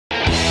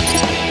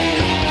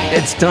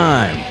It's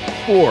time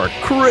for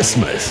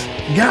Christmas.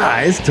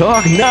 Guys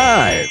Talk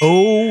Knives.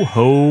 Oh,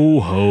 ho,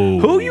 ho.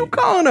 Who you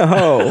calling a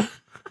hoe?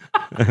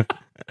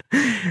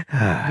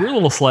 We're a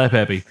little slap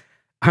happy.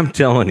 I'm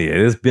telling you,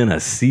 it has been a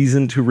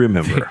season to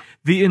remember.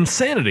 The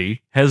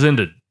insanity has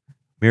ended.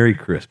 Merry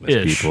Christmas,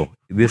 people.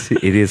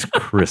 It is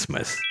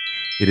Christmas.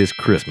 It is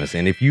Christmas.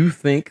 And if you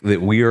think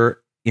that we are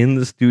in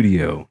the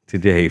studio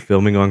today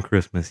filming on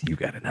Christmas, you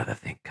got another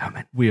thing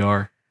coming. We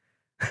are.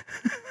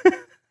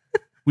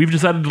 We've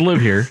decided to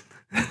live here.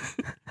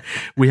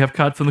 We have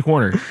cots in the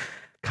corner.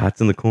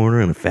 Cots in the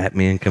corner and a fat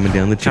man coming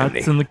down the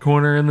chimney. Cots in the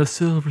corner and the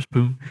silver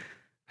spoon.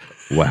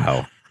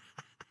 Wow.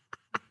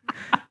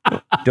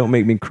 Don't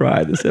make me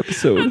cry this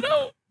episode.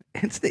 No.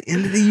 It's the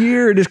end of the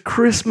year. It is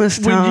Christmas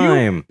time.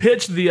 When you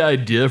pitched the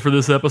idea for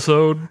this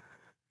episode,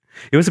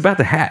 it was about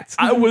the hats.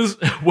 I was,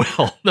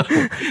 well, no.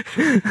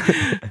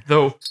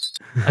 Though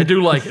I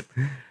do like it.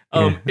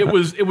 It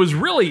was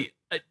really,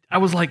 I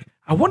was like,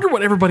 I wonder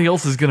what everybody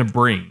else is going to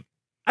bring.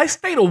 I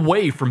stayed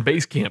away from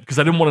base camp because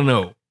I didn't want to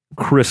know.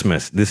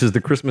 Christmas. This is the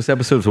Christmas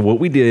episode. So what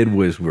we did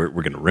was we're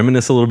going to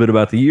reminisce a little bit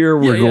about the year.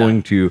 We're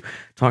going to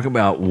talk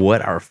about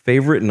what our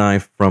favorite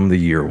knife from the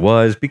year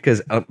was,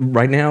 because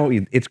right now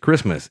it's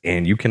Christmas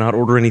and you cannot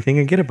order anything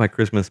and get it by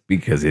Christmas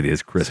because it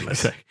is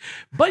Christmas.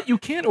 But you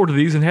can order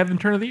these and have them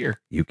turn of the year.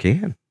 You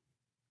can.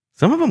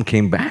 Some of them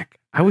came back.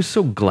 I was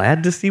so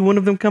glad to see one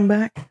of them come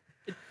back.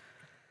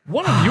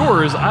 One of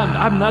yours,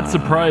 I'm not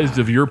surprised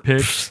of your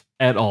picks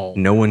at all.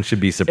 No one should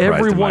be surprised.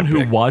 Everyone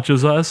who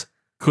watches us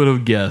could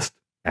have guessed.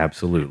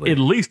 Absolutely. At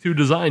least who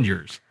designed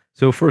yours.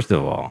 So first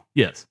of all,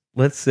 yes,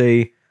 let's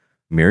say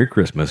Merry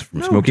Christmas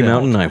from Smoky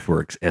Mountain Knife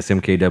Works,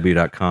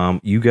 smkw.com.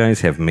 You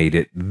guys have made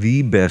it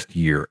the best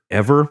year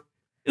ever.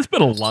 It's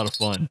been a lot of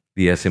fun.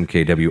 The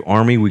SMKW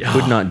Army, we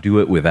could not do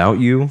it without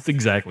you. That's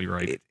exactly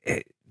right.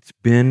 It's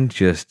been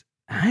just,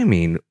 I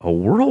mean, a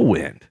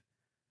whirlwind.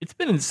 It's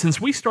been since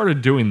we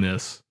started doing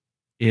this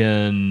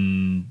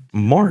in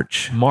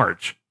March.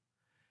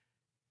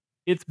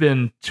 It's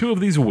been 2 of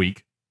these a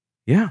week.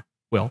 Yeah.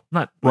 Well,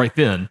 not right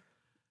then,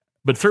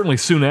 but certainly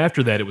soon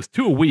after that, it was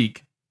 2 a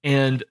week,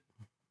 and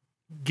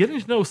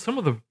getting to know some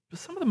of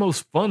the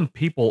most fun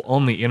people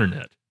on the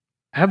internet.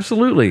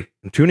 Absolutely.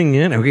 And tuning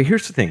in. Okay,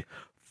 here's the thing.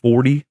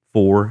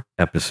 44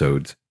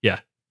 episodes. Yeah.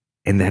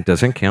 And that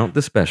doesn't count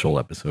the special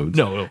episodes.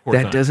 No, of course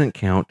not. That doesn't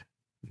count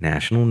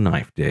National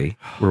Knife Day,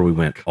 where we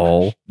went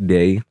all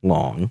day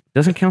long.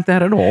 Doesn't count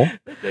that at all.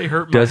 That day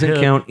hurt my Doesn't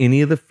head. count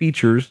any of the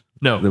features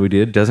that we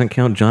did. Doesn't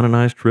count John and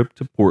I's trip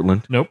to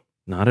Portland. Nope.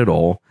 Not at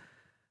all.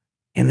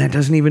 And that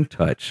doesn't even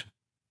touch,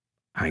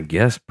 I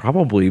guess,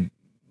 probably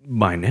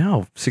by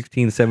now,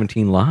 16,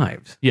 17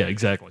 lives. Yeah,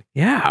 exactly.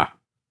 Yeah.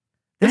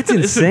 That's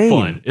insane. It's been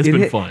fun. It's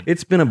been fun.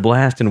 It's been a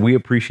blast, and we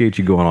appreciate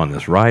you going on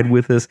this ride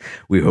with us.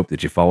 We hope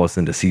that you follow us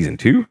into Season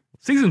 2.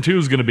 Season 2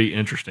 is going to be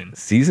interesting.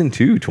 Season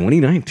 2,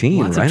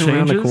 2019, Lots right of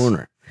around the changes.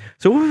 corner.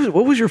 So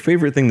what was your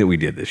favorite thing that we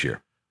did this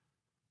year?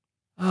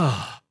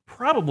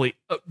 Probably.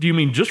 Do you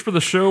mean just for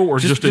the show or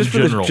just in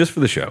general? Just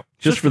for the show.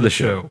 Just for the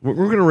show. We're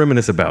going to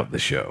reminisce about the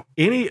show.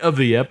 Any of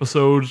the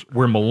episodes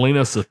where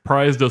Melina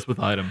surprised us with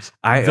items.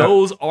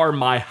 Those are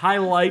my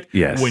highlight.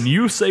 Yes. When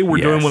you say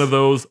we're doing one of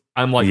those,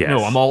 I'm like,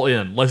 no, I'm all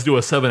in. Let's do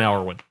a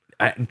 7-hour one.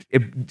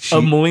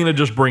 Of Melina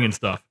just bringing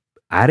stuff.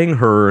 Adding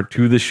her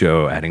to the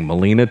show, adding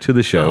Melina to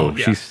the show. Oh,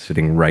 yeah. She's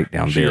sitting right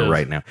down there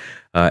right now.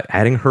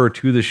 Adding her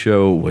to the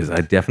show was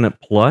a definite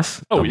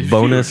plus, a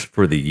bonus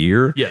for the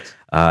year. Yes.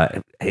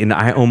 And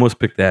I almost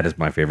picked that as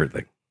my favorite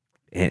thing.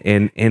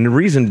 And the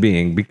reason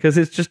being, because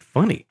it's just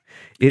funny.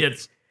 It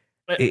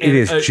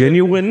is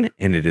genuine,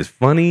 and it is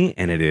funny,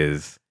 and it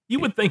is... You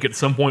would think at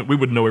some point we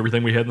would know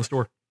everything we had in the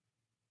store.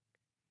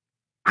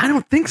 I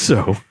don't think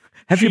so.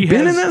 Have you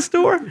been in that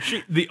store?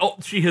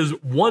 She has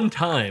one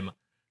time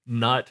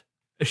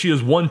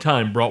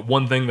brought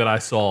one thing that I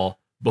saw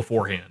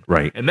beforehand.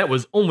 Right. And that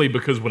was only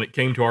because when it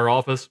came to our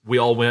office, we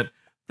all went,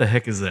 the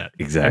heck is that?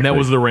 Exactly. And that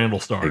was the Randall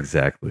Star.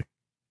 Exactly.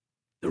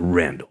 The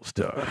Randall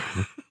Star.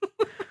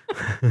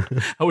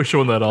 I was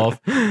showing that off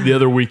the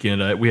other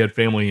weekend. We had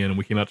family in and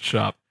we came out to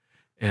shop.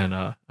 And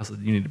I said,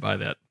 you need to buy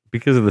that.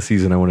 Because of the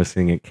season I want to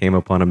sing, it came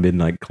upon a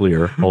midnight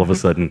clear. All of a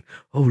sudden,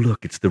 oh,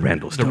 look, it's the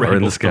Randall Star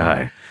in the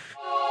sky.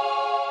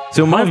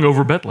 So hung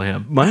over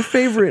Bethlehem. My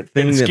favorite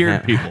thing that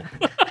scared people.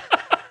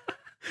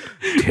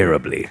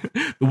 Terribly.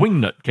 The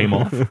wing nut came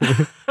off.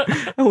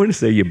 I want to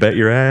say you bet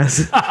your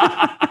ass.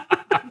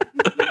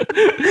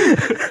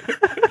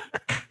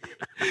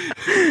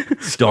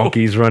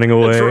 Stonky's running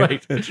away.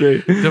 That's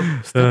right.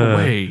 Step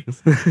away.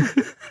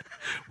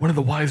 One of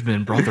the wise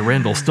men brought the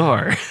Randall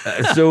Star.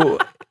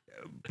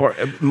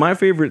 My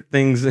favorite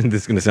things, and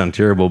this is going to sound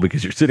terrible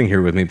because you're sitting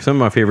here with me, some of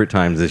my favorite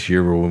times this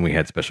year were when we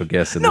had special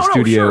guests in the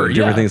studio and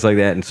different things like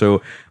that. And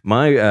so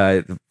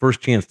my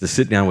first chance to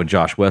sit down with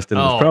Josh Weston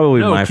was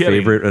probably my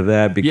favorite of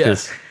that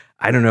because,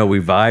 I don't know, we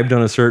vibed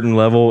on a certain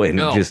level, and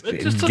just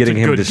getting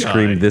him to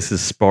scream, "This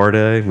is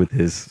Sparta," with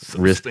his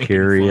wrist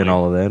carry and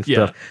all of that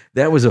stuff.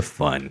 That was a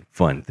fun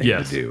thing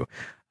to do.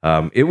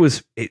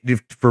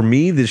 For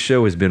me, this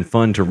show has been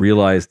fun to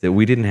realize that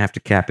we didn't have to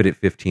cap it at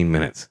 15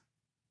 minutes.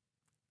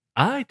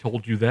 I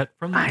told you that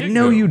from the get-go. I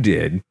know you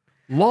did.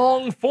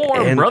 Long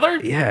form, brother.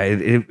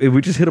 Yeah,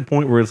 we just hit a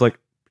point where it's like,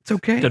 it's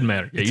okay. Doesn't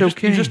matter. Yeah, it's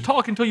okay. You just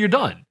talk until you're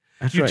done.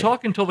 That's you right.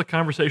 talk until the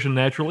conversation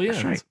naturally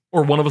ends. That's right.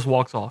 Or one of us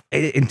walks off.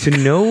 And to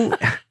know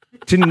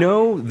to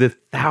know the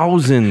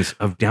thousands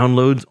of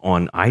downloads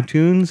on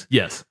iTunes,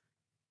 yes,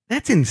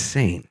 that's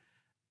insane.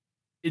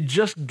 It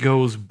just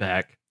goes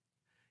back.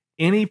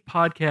 Any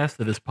podcast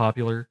that is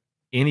popular,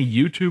 any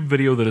YouTube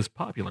video that is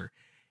popular,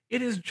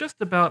 it is just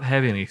about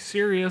having a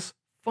serious,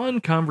 fun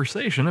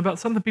conversation about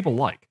something people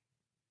like.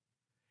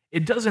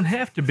 It doesn't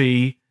have to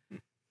be.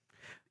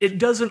 It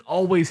doesn't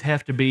always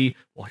have to be,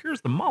 well,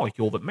 here's the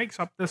molecule that makes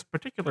up this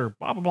particular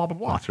blah, blah, blah, blah,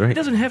 blah. That's right. It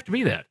doesn't have to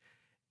be that.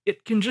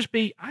 It can just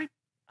be, I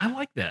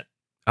like that.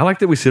 I like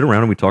that we sit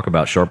around and we talk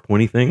about sharp,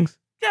 pointy things.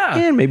 Yeah.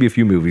 And maybe a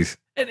few movies.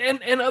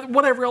 And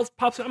whatever else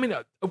pops up. I mean,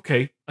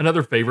 okay,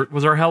 another favorite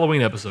was our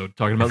Halloween episode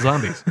talking about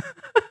zombies.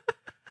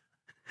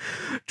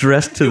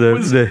 Dressed to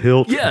the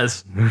hilt.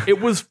 Yes, it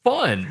was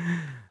fun.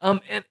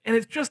 And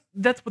it's just,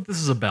 that's what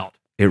this is about.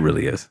 It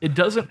really is. It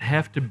doesn't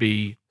have to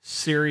be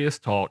serious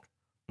talk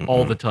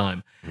all the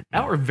time.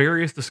 Our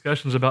various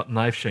discussions about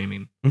knife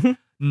shaming,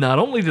 not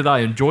only did I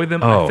enjoy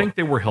them, I think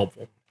they were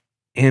helpful.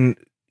 And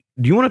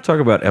do you want to talk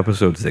about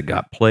episodes that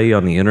got play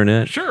on the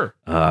internet? Sure.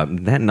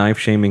 That knife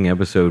shaming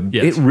episode,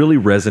 yes. It really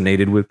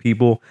resonated with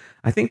people.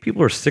 I think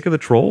people are sick of the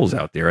trolls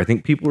out there. I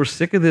think people are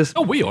sick of this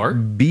we are.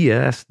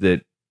 BS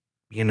that,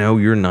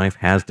 your knife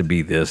has to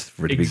be this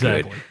for it to be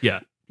good.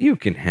 Yeah. You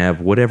can have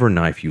whatever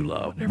knife you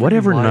love.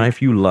 Whatever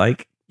knife you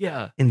like.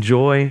 Yeah.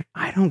 Enjoy.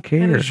 I don't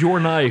care. It is your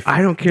knife.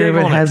 I don't care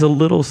if it has a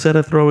little set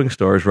of throwing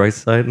stars right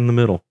side in the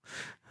middle.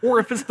 Or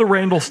if it's the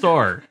Randall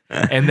Star.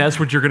 And that's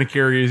what you're going to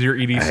carry as your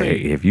EDC.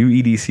 Hey, if you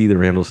EDC the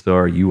Randall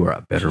Star, you are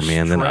a better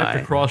man than I. Strapped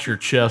across your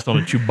chest on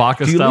a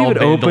Chewbacca-style Do you leave it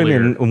bandolier.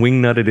 open and wing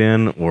nut it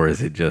in, or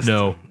is it just...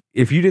 No.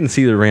 If you didn't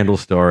see the Randall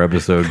Star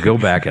episode, go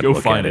back and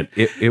look find at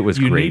it. It was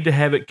great. You need to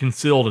have it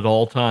concealed at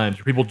all times.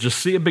 People just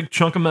see a big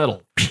chunk of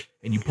metal,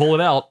 and you pull it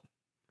out,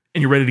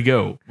 and you're ready to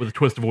go with a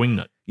twist of a wing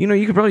nut. You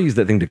could probably use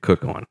that thing to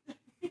cook on.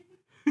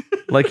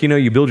 Like,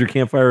 you build your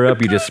campfire up,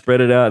 you just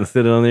spread it out and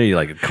sit it on there. You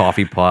like a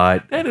coffee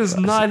pot. That is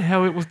not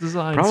how it was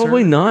designed.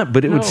 Probably sir. not,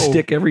 but it would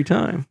stick every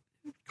time.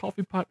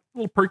 Coffee pot,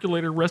 little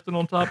percolator resting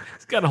on top.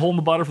 It's got a hole in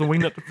the bottom for the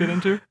wing nut to fit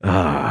into.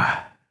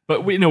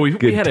 But we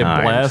had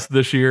a blast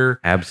this year.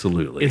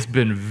 Absolutely. It's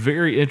been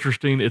very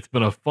interesting. It's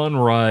been a fun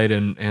ride.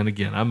 And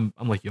again, I'm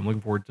like you. I'm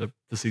looking forward to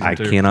season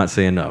 2. I cannot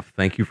say enough.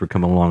 Thank you for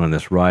coming along on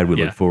this ride. We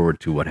look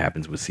forward to what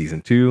happens with season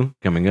 2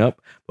 coming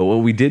up. But what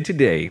we did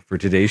today for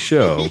today's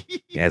show,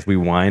 as we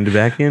wind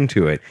back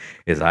into it,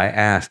 is I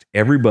asked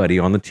everybody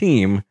on the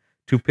team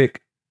to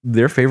pick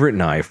their favorite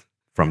knife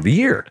from the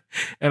year.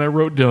 And I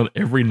wrote down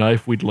every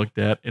knife we'd looked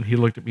at, and he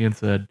looked at me and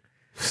said,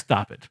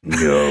 "Stop it."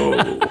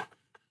 No.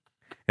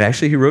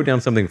 Actually, he wrote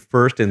down something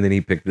first, and then he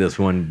picked this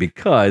one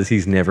because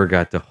he's never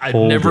got to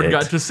hold it. I never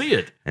got to see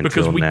it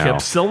because we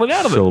kept selling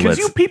out of it because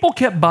you people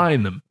kept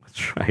buying them.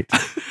 That's right.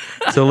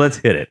 So let's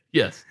hit it.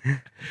 Yes.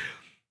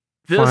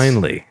 This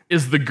Finally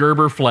is the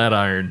Gerber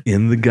FlatIron.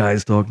 In the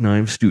Guys Talk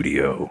Knives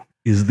studio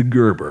is the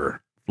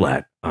Gerber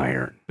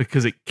FlatIron.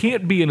 Because it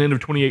can't be an end of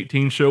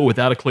 2018 show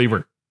without a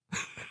cleaver.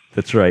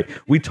 That's right.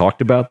 We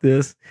talked about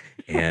this,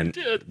 and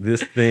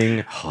this thing,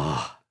 look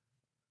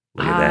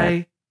at that.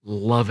 I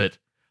love it.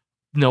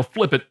 Now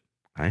flip it.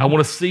 I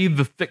want to see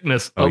the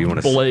thickness of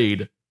the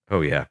blade.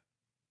 Oh, yeah.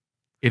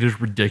 It is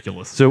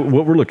ridiculous. So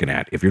what we're looking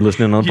at, if you're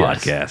listening on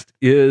podcast,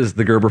 is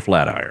the Gerber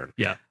FlatIron.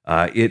 Yeah.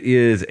 It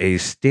is a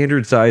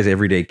standard size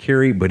everyday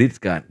carry, but it's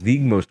got the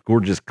most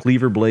gorgeous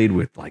cleaver blade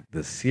with like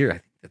the sear. I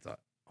think that's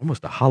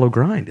almost a hollow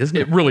grind, isn't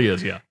it? It really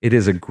is, yeah. It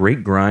is a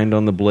great grind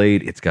on the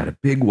blade. It's got a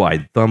big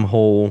wide thumb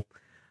hole.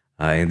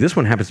 And this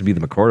one happens to be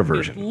the Micarta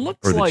version. It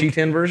looks or the like,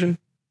 G10 version?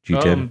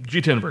 G10.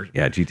 G10 version.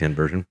 Yeah, G10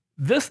 version.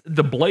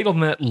 The blade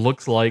on that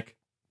looks like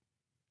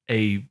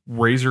a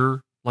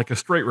razor, like a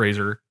straight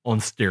razor on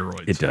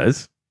steroids. It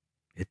does.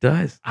 It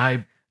does.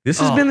 This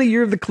has Oh. been the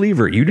year of the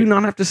cleaver. You do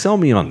not have to sell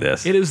me on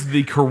this. It is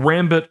the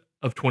karambit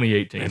of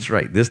 2018. That's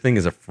right. This thing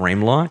is a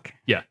Framelock.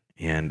 Yeah.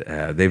 And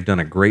they've done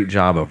a great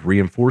job of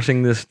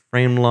reinforcing this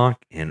Framelock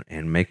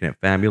and making it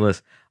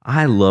fabulous.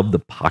 I love the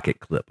pocket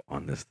clip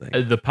on this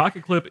thing. The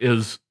pocket clip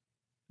is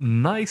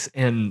nice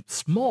and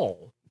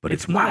small. But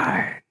it's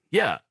wide.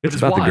 Yeah. It's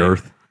about the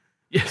girth.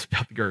 Yeah, it's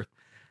about the girth.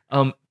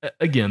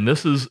 Again,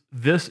 this is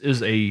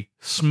a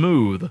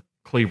smooth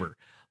cleaver.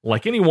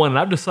 Like anyone, and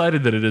I've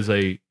decided that it is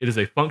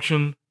a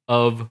function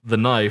of the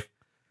knife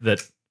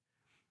that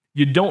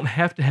you don't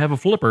have to have a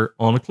flipper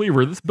on a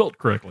cleaver that's built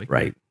correctly.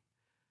 Right.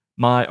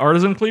 My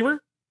artisan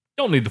cleaver,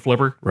 don't need the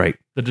flipper. Right.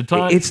 The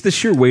detente. It's the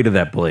sheer weight of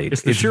that blade.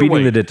 It's sheer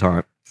beating weight. the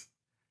detente.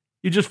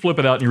 You just flip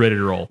it out and you're ready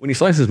to roll. When he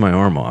slices my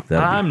arm off,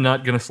 I'm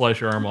not going to slice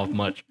your arm off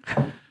much.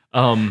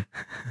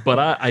 But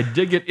I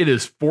dig it. It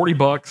is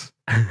 $40.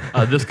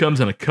 This comes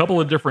in a couple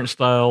of different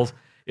styles.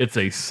 It's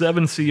a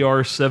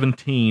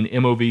 7CR17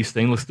 MOV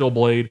stainless steel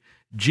blade,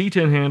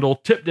 G10 handle,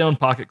 tip down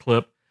pocket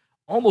clip.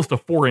 almost a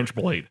 4-inch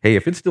blade. Hey,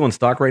 if it's still in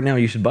stock right now,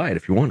 you should buy it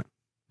if you want it.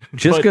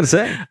 Just going to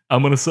say.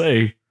 I'm going to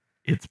say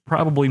it's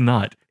probably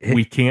not.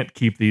 We can't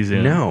keep these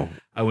in. No.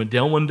 I went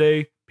down one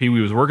day.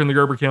 Pee-wee was working the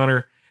Gerber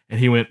counter, and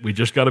he went, we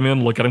just got them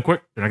in. Look at them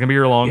quick. They're not going to be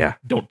here long. Yeah.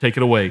 Don't take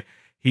it away.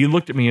 He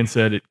looked at me and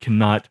said it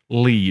cannot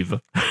leave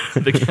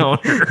the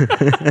counter.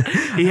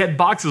 He had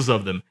boxes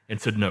of them and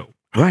said no.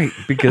 Right,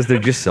 because they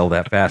just sell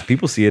that fast.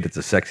 People see it. It's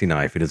a sexy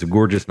knife. It is a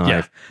gorgeous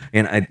knife.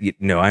 Yeah.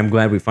 And I'm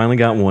glad we finally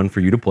got one for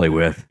you to play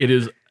with. It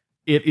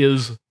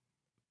is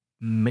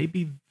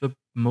maybe the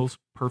most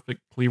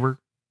perfect cleaver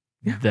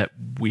that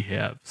we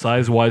have,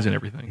 size-wise and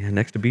everything. Yeah,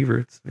 next to Beaver,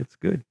 it's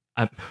good.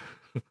 I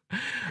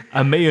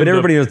may but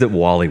everybody knows that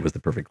Wally was the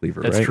perfect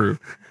cleaver, That's right? true.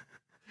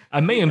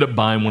 I may end up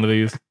buying one of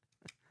these.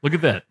 Look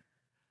at that.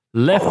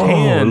 Left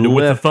hand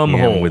with the thumb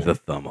hole. With the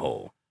thumb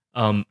hole.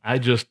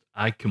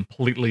 I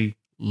completely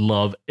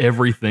love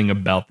everything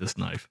about this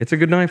knife. It's a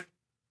good knife.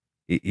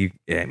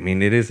 I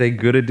mean, it is a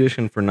good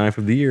addition for Knife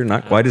of the Year.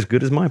 Not quite as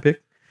good as my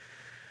pick.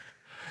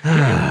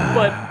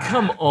 But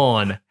come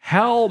on,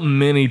 how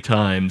many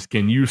times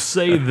can you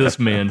say this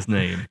man's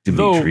name?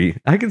 Dimitri.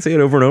 I can say it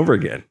over and over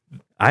again.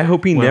 I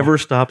hope he never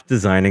stops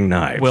designing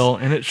knives. Well,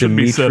 and it should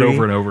be said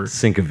over and over.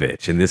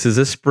 Sinkevich, and this is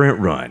a sprint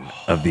run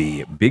of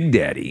the Big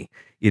Daddy.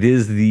 It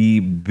is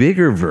the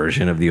bigger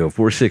version of the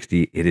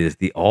 0460. It is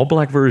the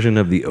all-black version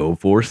of the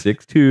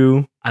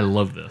 0462. I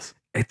love this.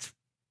 It's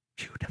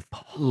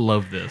beautiful.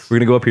 Love this. We're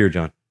going to go up here,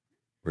 John.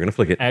 We're going to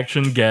flick it.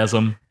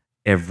 Action-gasm.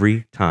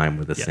 Every time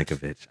with a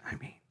Sinkevich. I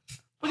mean,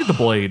 look at the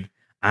blade.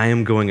 I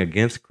am going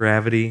against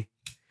gravity.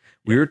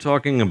 We were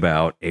talking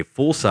about a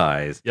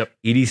full-size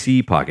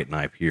EDC pocket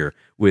knife here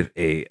with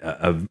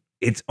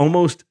it's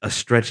almost a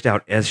stretched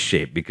out S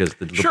shape because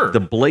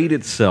the blade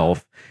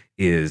itself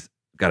is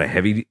got a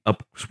heavy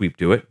up sweep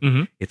to it.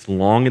 Mm-hmm. It's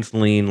long, it's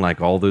lean, like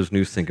all those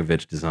new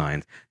Sinkevich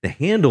designs. The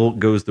handle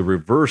goes the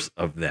reverse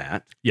of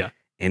that. Yeah.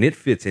 And it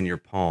fits in your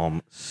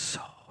palm so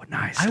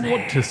nicely. I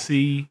want to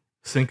see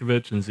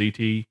Sinkevich and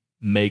ZT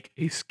make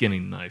a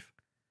skinning knife.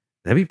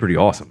 That'd be pretty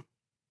awesome.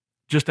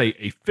 Just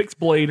a fixed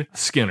blade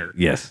skinner.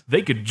 Yes.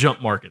 They could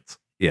jump markets.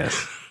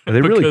 Yes.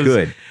 They really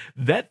could.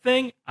 That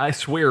thing, I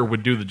swear,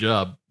 would do the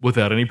job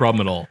without any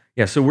problem at all.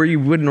 Yeah, so where you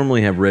would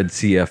normally have red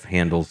CF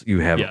handles,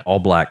 you have all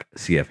black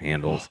CF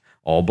handles,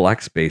 all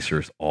black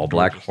spacers, all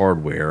black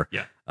hardware,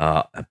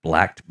 a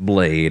blacked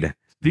blade.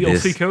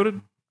 DLC coated?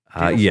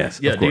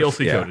 Yes. Yeah, of course.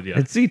 DLC coated, yeah.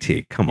 It's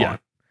ZT, come on.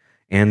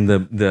 And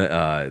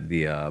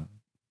the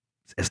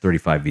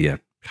S35 VN.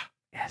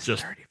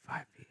 S35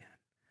 VN.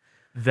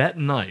 That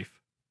knife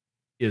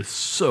is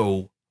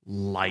so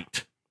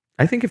light.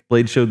 I think if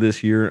Blade showed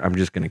this year, I'm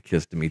just going to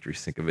kiss Dimitri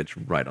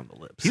Sinkevich right on the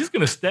lips. He's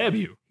going to stab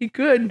you. He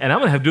could. And I'm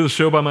going to have to do the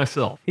show by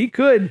myself. He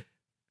could.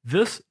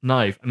 This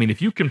knife, I mean, if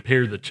you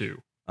compare the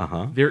two,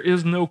 there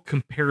is no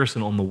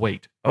comparison on the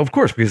weight. Of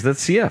course, because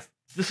that's CF.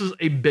 This is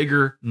a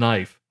bigger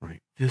knife.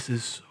 Right. This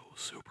is so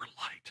super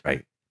light.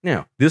 Right.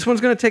 Now, this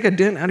one's going to take a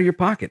dent out of your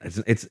pocket.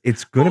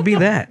 It's going to be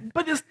that.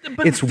 But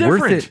it's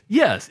worth different. it.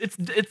 Yes,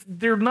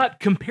 they're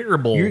not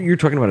comparable. You're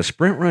talking about a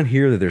sprint run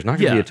here that there's not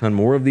going to be a ton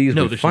more of these.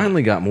 No, we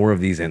finally got more of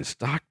these in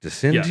stock to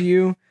send to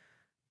you.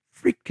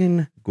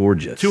 Freaking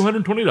gorgeous.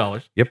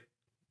 $220. Yep.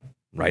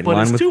 Right in but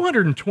line it's with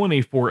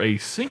 $220 for a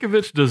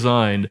Sinkevich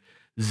designed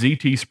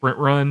ZT sprint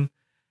run.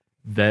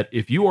 That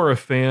if you are a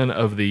fan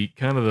of the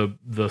kind of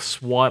the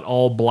SWAT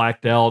all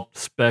blacked out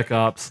Spec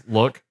Ops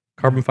look,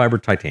 carbon fiber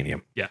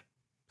titanium. Yeah.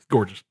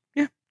 Gorgeous.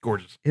 Yeah.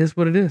 Gorgeous. It is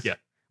what it is. Yeah.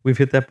 We've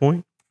hit that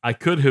point. I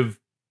could have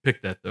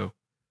picked that, though.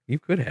 You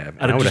could have.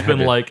 I'd have just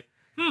been like,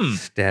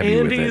 stab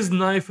you with Andy's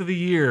knife of the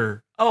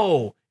year.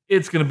 Oh,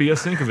 it's going to be a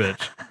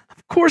Sinkevich.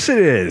 Of course it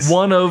is.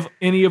 One of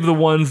any of the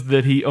ones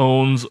that he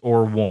owns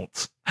or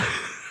wants.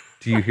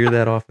 Do you hear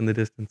that off in the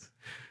distance?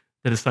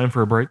 That it's time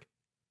for a break?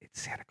 It's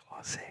Santa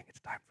Claus saying it's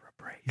time for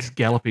a break. He's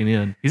galloping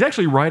in. He's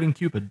actually riding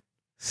Cupid.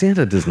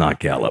 Santa does not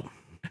gallop.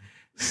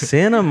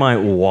 Santa might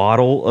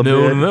waddle a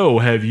bit. No.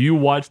 Have you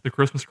watched the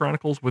Christmas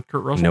Chronicles with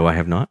Kurt Russell? No, I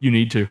have not. You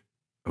need to.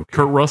 Okay.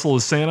 Kurt Russell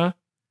is Santa.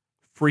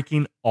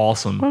 Freaking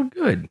awesome. Oh,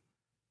 good.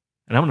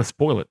 And I'm going to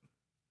spoil it.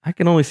 I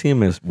can only see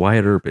him as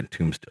Wyatt Earp in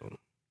Tombstone.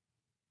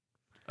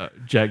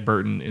 Jack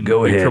Burton in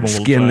Go Big ahead, Trouble in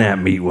Little skin China. that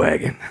meat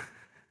wagon.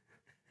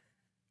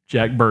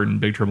 Jack Burton,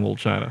 Big Trouble in Little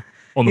China.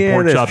 On the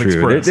Pork that's Chop true.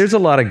 Express. There's a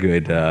lot of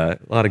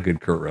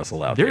good Kurt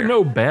Russell out there. There are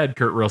no bad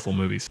Kurt Russell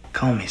movies.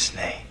 Call me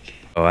Snake.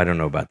 Oh, I don't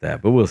know about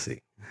that, but we'll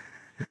see.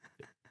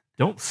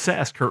 Don't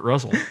sass Kurt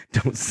Russell.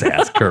 Don't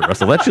sass Kurt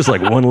Russell. That's just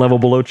like one level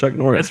below Chuck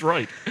Norris. That's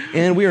right.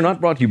 And we are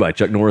not brought to you by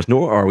Chuck Norris,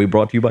 nor are we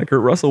brought to you by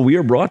Kurt Russell. We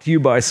are brought to you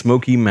by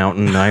Smoky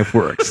Mountain Knife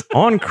Works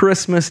on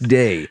Christmas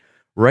Day,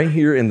 right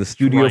here in the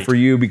studio for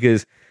you,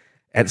 because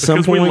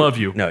some point we love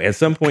you. No, at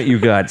some point you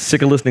got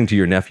sick of listening to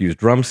your nephew's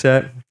drum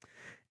set.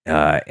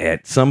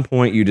 At some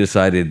point you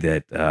decided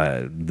that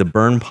the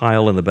burn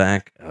pile in the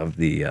back of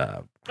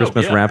the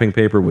Christmas wrapping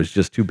paper was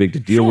just too big to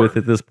deal with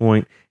at this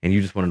point, and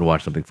you just wanted to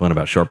watch something fun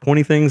about sharp,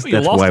 pointy things. Well,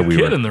 that's why we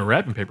were in the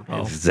wrapping paper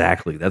pile.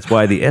 Exactly. That's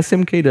why the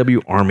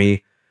SMKW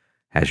Army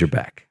has your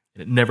back.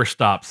 It never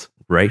stops.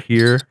 Right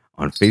here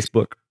on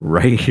Facebook,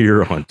 right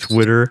here on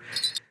Twitter.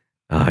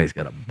 He's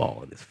got a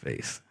ball in his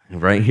face.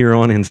 Right here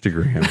on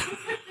Instagram.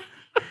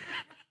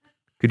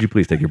 Could you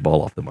please take your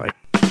ball off the mic?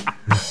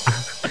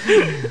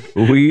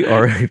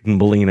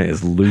 Melina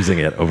is losing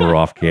it over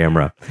off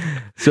camera.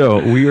 So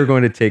we are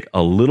going to take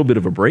a little bit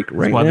of a break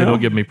right now. Why they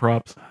don't give me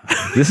props.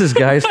 This is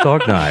Guys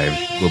Talk Knives.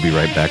 We'll be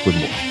right back with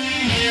more.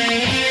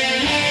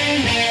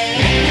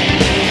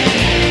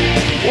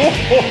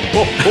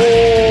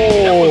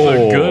 That was a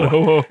good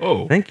ho ho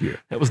ho. Thank you.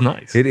 That was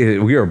nice.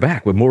 We are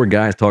back with more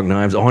Guys Talk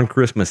Knives on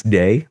Christmas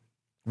Day.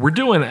 We're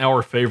doing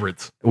our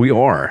favorites. We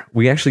are.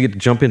 We actually get to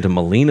jump into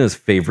Melina's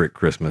favorite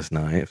Christmas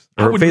knives.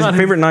 Or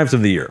favorite knives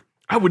of the year.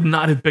 I would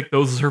not have picked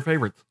those as her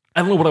favorites. I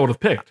don't know what I would have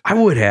picked. I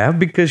would have,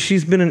 because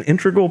she's been an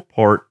integral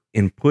part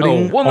in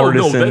putting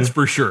Artisan that's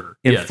for sure.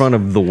 in front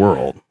of the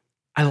world.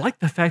 I like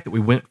the fact that we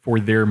went for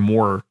their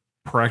more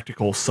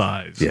practical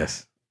size.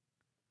 Yes.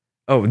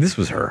 Oh, this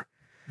was her.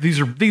 These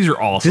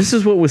are awesome. This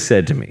is what was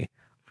said to me.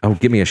 Oh,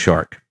 give me a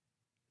shark.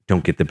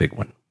 Don't get the big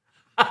one.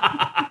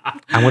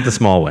 I want the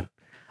small one.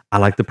 I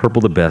like the purple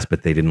the best,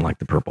 but they didn't like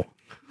the purple.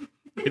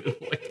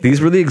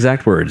 These were the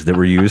exact words that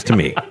were used to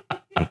me.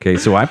 Okay,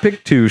 so I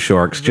picked 2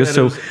 sharks just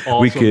so awesome.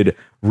 We could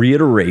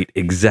reiterate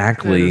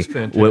exactly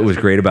what was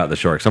great about the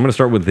sharks. I'm going to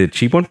start with the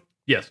cheap one.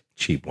 Yes.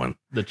 Cheap one.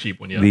 The cheap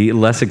one, yeah. The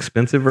less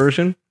expensive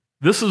version.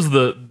 This is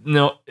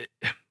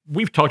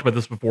we've talked about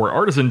this before.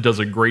 Artisan does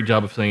a great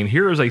job of saying,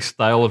 here is a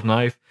style of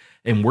knife,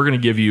 and we're going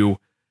to give you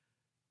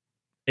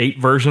 8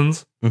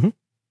 versions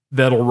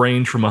that'll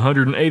range from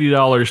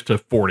 $180 to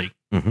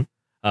 $40.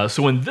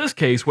 So in this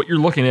case, what you're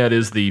looking at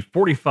is the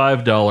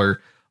 $45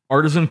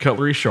 Artisan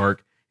Cutlery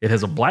Shark. It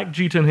has a black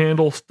G10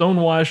 handle,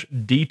 stonewash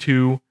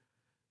D2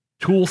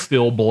 tool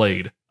steel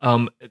blade.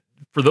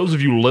 For those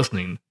of you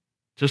listening,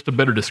 just to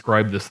better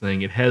describe this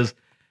thing, it has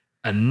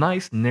a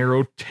nice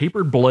narrow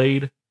tapered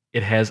blade.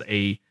 It has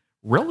a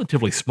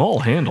relatively small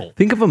handle.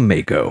 Think of a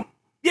Mako.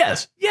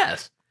 Yes.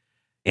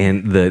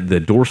 And the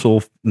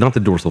dorsal, not the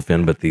dorsal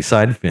fin, but the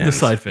side fin is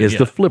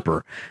the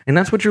flipper. And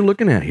that's what you're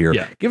looking at here.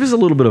 Yeah. Give us a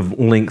little bit of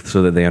length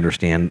so that they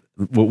understand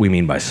what we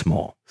mean by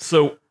small.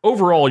 So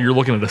overall, you're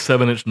looking at a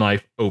 7-inch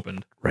knife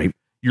opened. Right.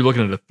 You're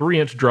looking at a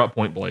 3-inch drop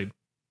point blade.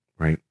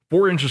 Right.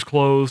 4 inches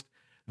closed.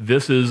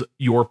 This is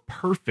your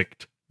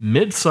perfect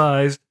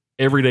mid-sized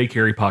everyday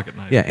carry pocket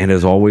knife. Yeah, and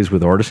as always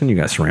with Artisan, you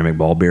got ceramic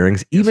ball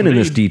bearings, even in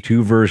this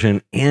D2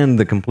 version, and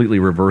the completely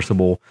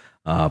reversible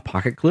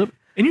pocket clip.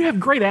 And you have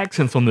great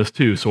accents on this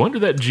too. So under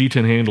that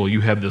G10 handle, you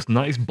have this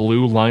nice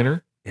blue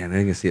liner. Yeah, and then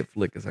you can see it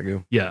flick as I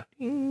go. Yeah.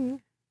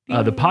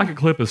 The pocket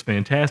clip is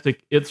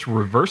fantastic. It's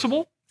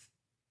reversible,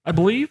 I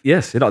believe.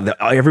 Yes,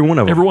 every one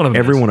of them.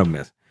 Every one of them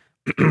is.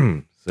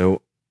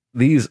 So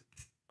the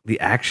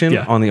action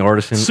on the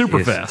Artisan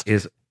super fast.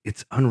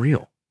 It's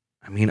unreal.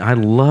 I mean, I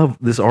love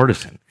this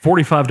Artisan.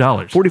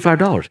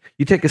 $45.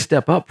 You take a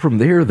step up from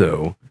there,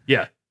 though.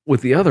 Yeah.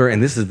 With the other,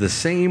 and this is the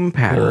same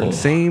pattern,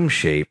 same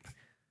shape,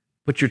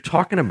 but you're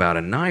talking about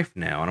a knife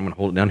now, and I'm going to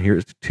hold it down here.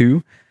 It's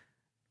 2.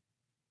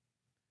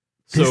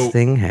 This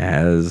thing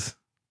has...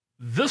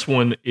 This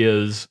one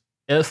is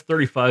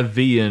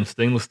S35V in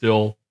stainless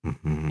steel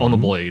on the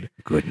blade.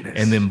 Goodness.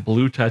 And then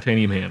blue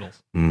titanium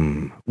handles.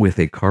 With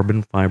a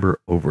carbon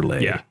fiber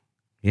overlay.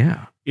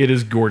 Yeah. It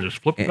is gorgeous.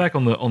 Flip it back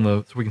on the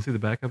so we can see the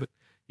back of it.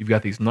 You've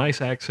got these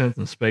nice accents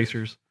and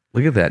spacers.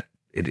 Look at that.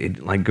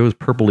 It like goes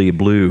purpley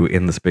blue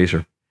in the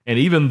spacer. And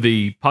even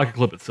the pocket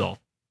clip itself.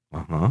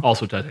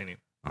 Also titanium.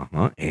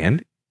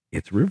 And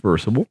it's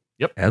reversible.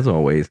 Yep. As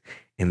always.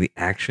 And the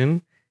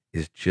action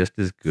is just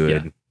as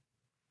good. Yeah.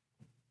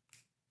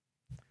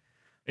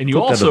 And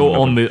you also,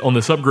 on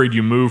this upgrade,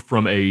 you move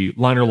from a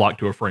liner lock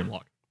to a frame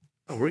lock.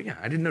 Oh, yeah.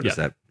 I didn't notice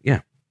that.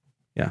 Yeah.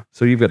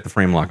 So you've got the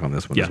frame lock on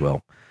this one as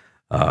well.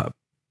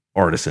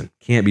 Artisan.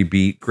 Can't be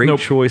beat. Great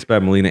choice by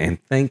Melina. And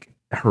thank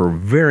her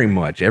very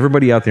much.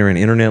 Everybody out there in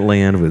internet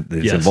land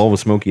that's involved with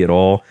Smoky at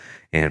all.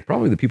 And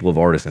probably the people of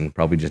Artisan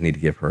probably just need to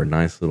give her a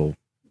nice little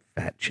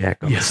fat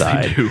check on the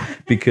side. They do.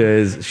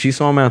 Because she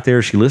saw them out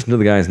there. She listened to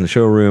the guys in the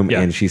showroom.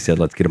 And she said,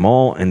 let's get them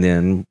all. And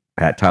then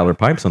pat Tyler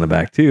Pipes on the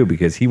back too,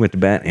 because he went to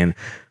bat and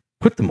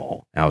put them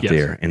all out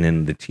there. And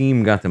then the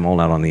team got them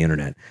all out on the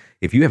internet.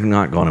 If you have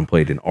not gone and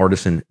played an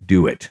Artisan,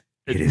 do it.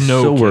 It is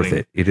worth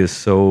it. It is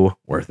so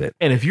worth it.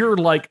 And if you're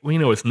like,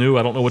 it's new,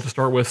 I don't know what to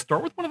start with.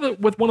 Start with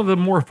one of the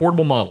more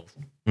affordable models.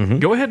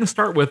 Go ahead and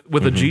start with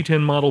a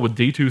G10 model with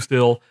D2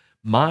 still.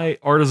 My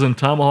Artisan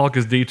Tomahawk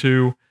is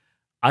D2.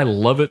 I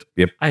love it.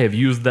 Yep. I have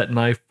used that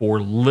knife for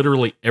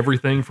literally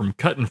everything from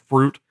cutting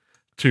fruit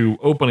to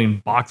opening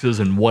boxes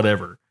and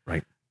whatever.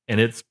 Right. And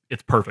it's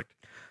perfect.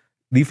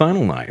 The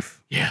final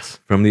knife. Yes.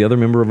 From the other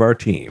member of our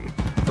team.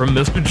 From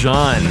Mr.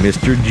 John.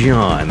 Mr.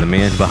 John, the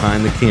man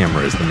behind the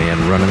cameras, the man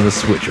running the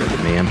switcher,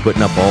 the man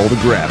putting up all the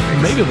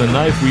graphics. Maybe the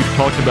knife we've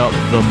talked about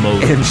the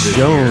most. And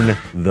shown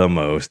the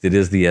most. It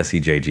is the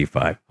SEJ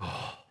G5.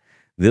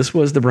 This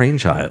was the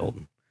brainchild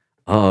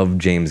of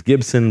James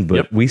Gibson,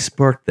 but we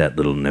sparked that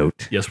little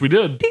note. Yes, we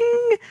did.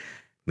 Ding!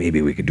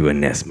 Maybe we could do a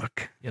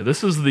Nesmuk. Yeah,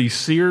 this is the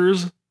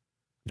Sears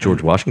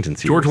George Washington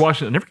Sears. George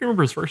Washington. I never can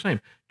remember his first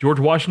name. George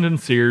Washington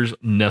Sears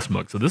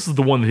Nessmuk. So this is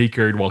the one that he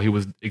carried while he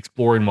was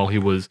exploring, while he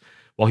was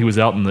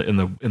out in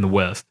the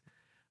West.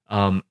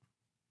 It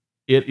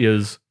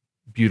is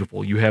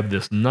beautiful. You have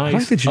this nice. I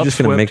like that you're just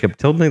going to make up.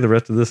 Tell me the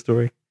rest of this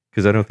story,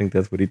 because I don't think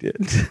that's what he did.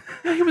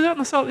 Yeah, he was out in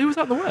the South. He was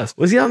out in the West.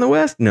 Was he out in the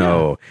West?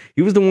 No, yeah.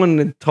 He was the one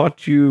that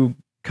taught you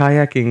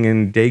kayaking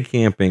and day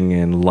camping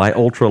and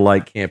ultra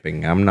light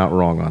camping. I'm not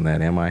wrong on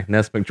that, am I?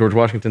 Nessmuk, George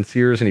Washington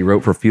Sears, and he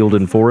wrote for Field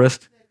and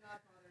Forest.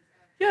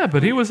 Yeah,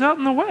 but he was out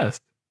in the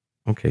West.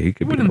 Okay, he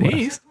could be in the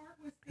East.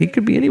 He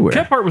could be anywhere.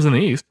 Kephart was in the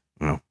East.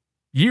 Oh.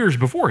 Years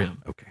before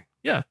him. Okay.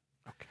 Yeah.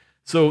 Okay.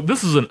 So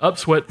this is an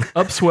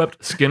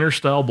upswept Skinner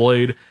style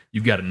blade.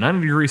 You've got a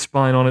 90-degree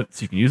spine on it,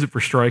 so you can use it for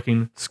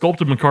striking.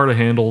 Sculpted micarta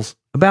handles.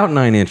 About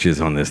 9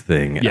 inches on this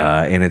thing,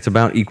 yeah. And it's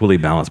about equally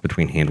balanced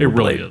between handle and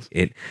blade. It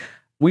really is.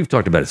 We've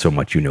talked about it so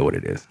much, you know what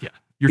it is. Yeah.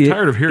 You're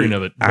tired of hearing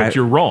of it, but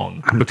you're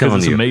wrong,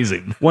 because it's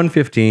amazing.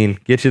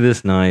 $115, get you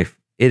this knife.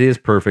 It is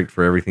perfect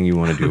for everything you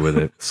want to do with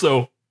it.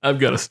 So I've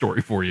got a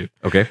story for you.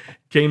 Okay.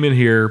 Came in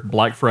here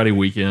Black Friday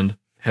weekend,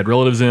 had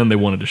relatives in, they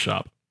wanted to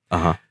shop.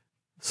 Uh-huh.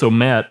 So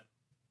Matt,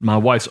 my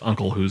wife's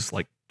uncle, who's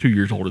like 2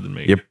 years older than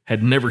me, yep.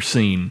 had never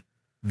seen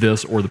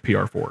this or the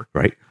PR4.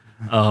 Right.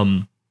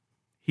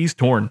 He's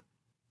torn.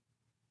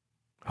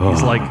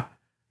 He's like,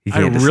 I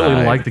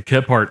really like the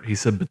Kephart. He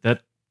said, but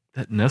that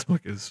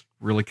Nessmuk is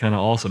really kind of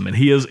awesome. And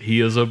he's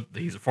a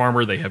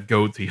farmer. They have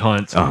goats. He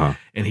hunts, and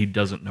he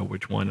doesn't know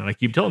which one. And I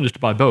keep telling him just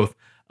to buy both.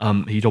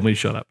 He told me to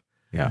shut up.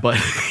 Yeah. But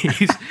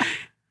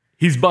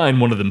he's buying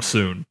one of them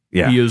soon.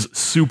 Yeah. He is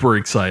super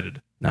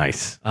excited.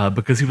 Nice.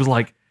 Because he was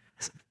like,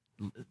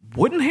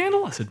 wooden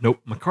handle? I said, nope,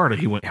 micarta.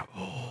 He went,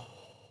 oh.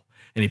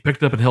 And he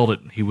picked it up and held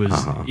it. And he was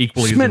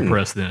equally as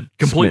impressed then.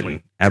 Completely.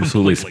 Smitten.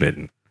 Absolutely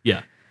smitten.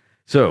 Yeah.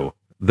 So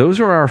those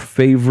are our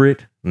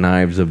favorite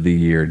knives of the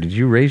year. Did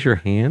you raise your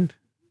hand?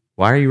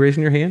 Why are you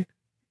raising your hand?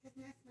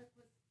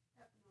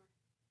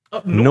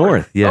 Up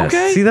north, yes.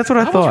 Okay. See, that's what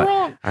I thought.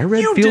 Wrong. I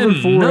read Field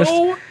and Forest.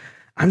 Know?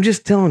 I'm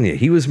just telling you,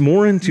 he was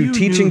more into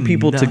teaching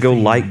people to go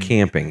light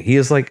camping. He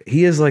is like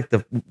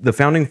the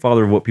founding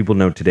father of what people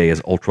know today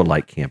as ultra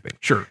light camping.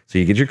 Sure. So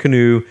you get your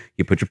canoe,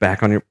 you put your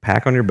pack on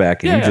your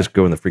back, and you just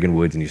go in the freaking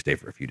woods and you stay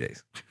for a few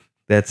days.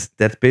 That's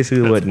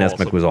basically what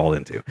Nessmuk was all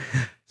into.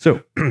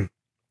 So,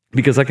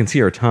 because I can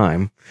see our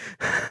time,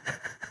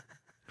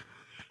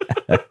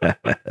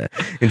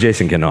 and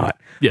Jason cannot.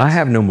 Yes. I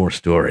have no more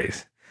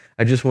stories.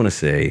 I just want to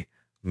say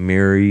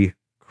Merry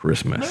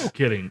Christmas. No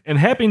kidding. And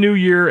Happy New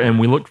Year, and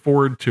we look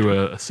forward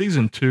to a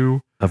season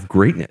 2 of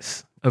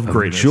greatness, of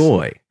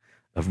joy,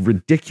 of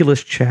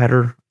ridiculous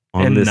chatter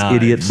on and this knives.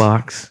 Idiot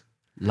box.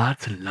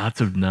 Lots and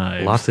lots of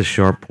knives. Lots of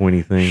sharp,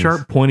 pointy things.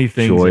 Sharp, pointy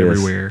things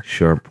everywhere.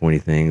 Sharp, pointy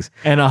things.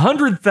 And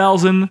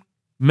 100,000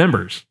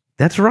 members.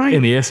 That's right.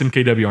 In the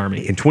SMKW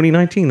Army. In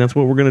 2019, that's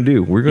what we're going to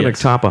do. We're going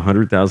to top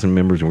 100,000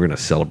 members, and we're going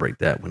to celebrate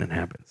that when it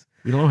happens.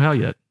 We don't know how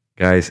yet.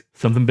 Guys.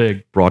 Something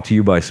big. Brought to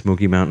you by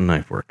Smoky Mountain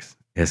Knife Works.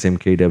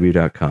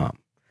 smkw.com.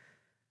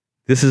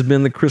 This has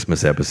been the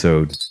Christmas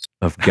episode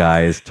of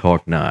Guys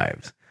Talk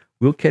Knives.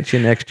 We'll catch you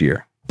next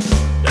year.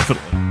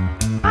 Definitely.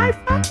 High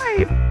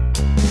five.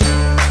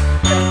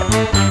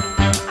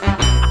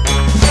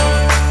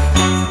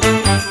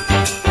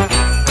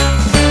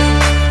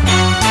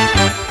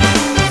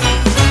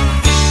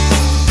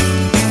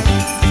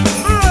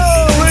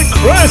 Merry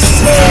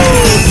Christmas.